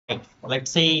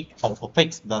Let's say how to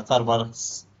fix the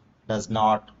servers does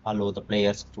not allow the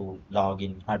players to log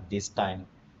in at this time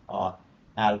or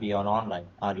Albion Online.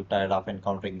 Are you tired of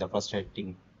encountering the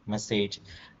frustrating message?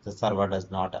 The server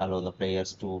does not allow the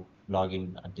players to log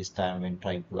in at this time when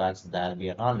trying to access the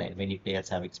Albion Online. Many players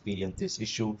have experienced this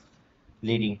issue,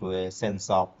 leading to a sense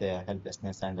of their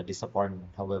helplessness and the disappointment.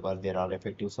 However, there are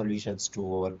effective solutions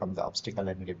to overcome the obstacle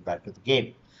and get back to the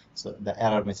game. So the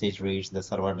error message reads, the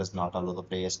server does not allow the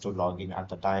players to log in at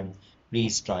the time.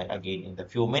 Please try again in the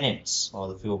few minutes or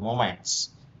the few moments.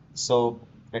 So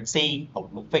let's see how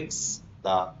to fix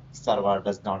the server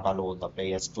does not allow the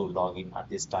players to log in at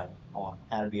this time on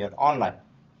Albion Online.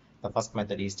 The first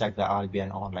method is check the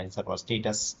Albion Online server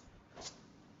status.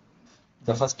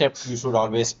 The first step you should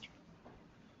always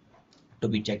to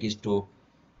be checked is to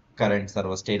current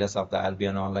server status of the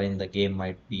Albion Online. The game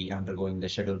might be undergoing the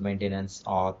scheduled maintenance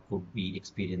or could be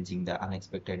experiencing the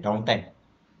unexpected downtime.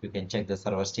 You can check the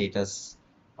server status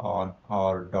on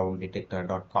our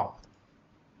downdetector.com,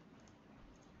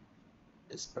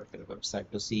 this particular website,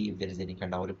 to see if there is any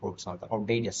kind of reports on the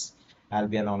outages.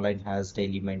 Albion Online has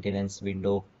daily maintenance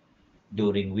window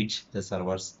during which the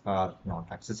servers are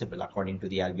not accessible. According to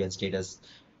the Albion status,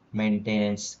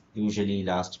 maintenance usually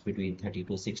lasts between 30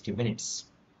 to 60 minutes.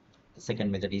 The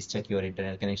second method is check your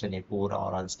internet connection. A poor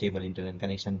or unstable internet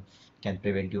connection can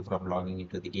prevent you from logging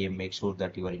into the game. Make sure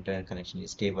that your internet connection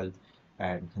is stable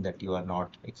and that you are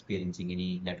not experiencing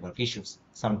any network issues.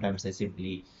 Sometimes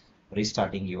simply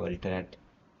restarting your internet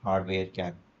hardware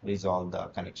can resolve the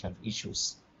connection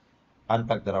issues.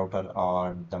 Unplug the router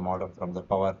or the modem from the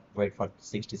power. Wait for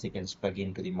 60 seconds, plug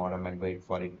into the modem and wait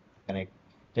for it to connect.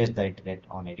 Test the internet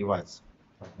on a device.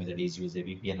 Third method is use a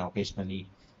VPN. Occasionally,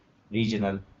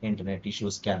 regional internet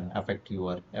issues can affect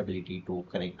your ability to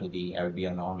connect to the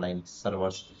Albion Online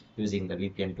servers. Using the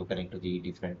VPN to connect to the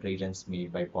different regions may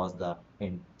bypass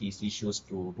these issues.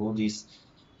 To do this,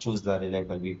 choose the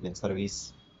reliable VPN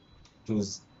service.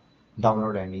 Choose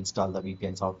download and install the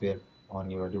VPN software on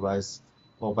your device.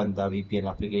 Open the VPN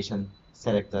application.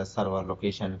 Select the server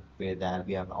location where the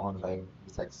Albion Online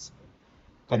is accessible.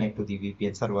 Connect to the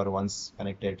VPN server. Once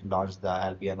connected, launch the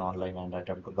Albion Online and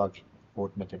attempt to log in.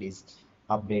 Fourth method is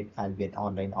update Albion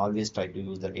Online. Always try to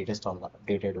use the latest or the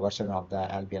updated version of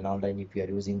the Albion Online. If you are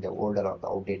using the older or the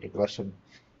outdated version,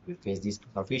 you will face these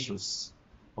kind of issues.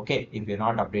 Okay, if you're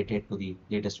not updated to the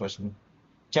latest version,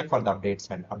 check for the updates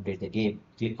and update the game.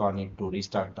 Click on it to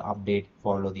restart the update.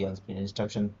 Follow the on-screen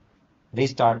instruction.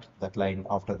 Restart the client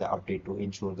after the update to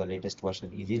ensure the latest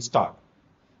version is installed.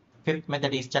 Fifth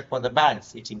method is check for the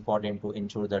bans. It's important to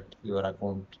ensure that your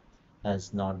account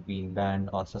has not been banned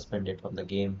or suspended from the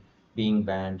game. Being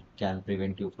banned can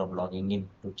prevent you from logging in.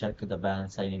 To check the ban,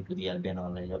 sign into the Albion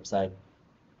Online website.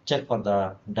 Check for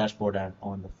the dashboard and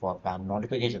on the for ban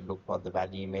notification. Look for the ban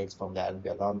emails from the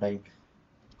Albion Online.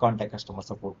 Contact customer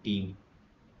support team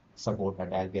support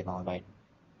at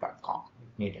albiononline.com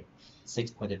if needed.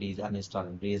 Sixth method is uninstall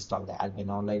and reinstall the Albion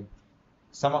Online.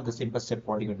 Some of the simple steps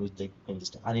what you can do is like you can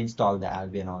just uninstall the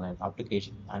Albion Online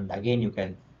application, and again you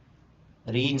can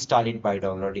reinstall it by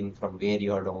downloading from where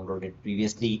you are downloaded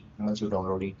previously. Once you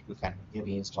download it, you can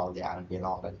reinstall the Albion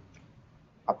Online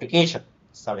application.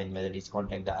 Seventh method is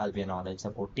contact the Albion Online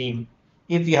support team.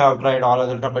 If you have tried all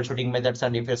other troubleshooting methods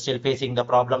and if you're still facing the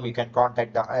problem, you can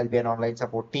contact the Albion Online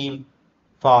support team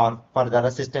for further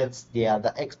assistance. They are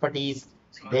the expertise.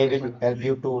 They will help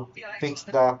you to fix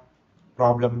the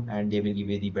problem and they will give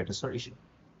you the better solution.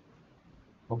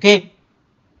 Okay,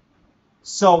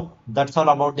 so that's all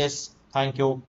about this. Thank you.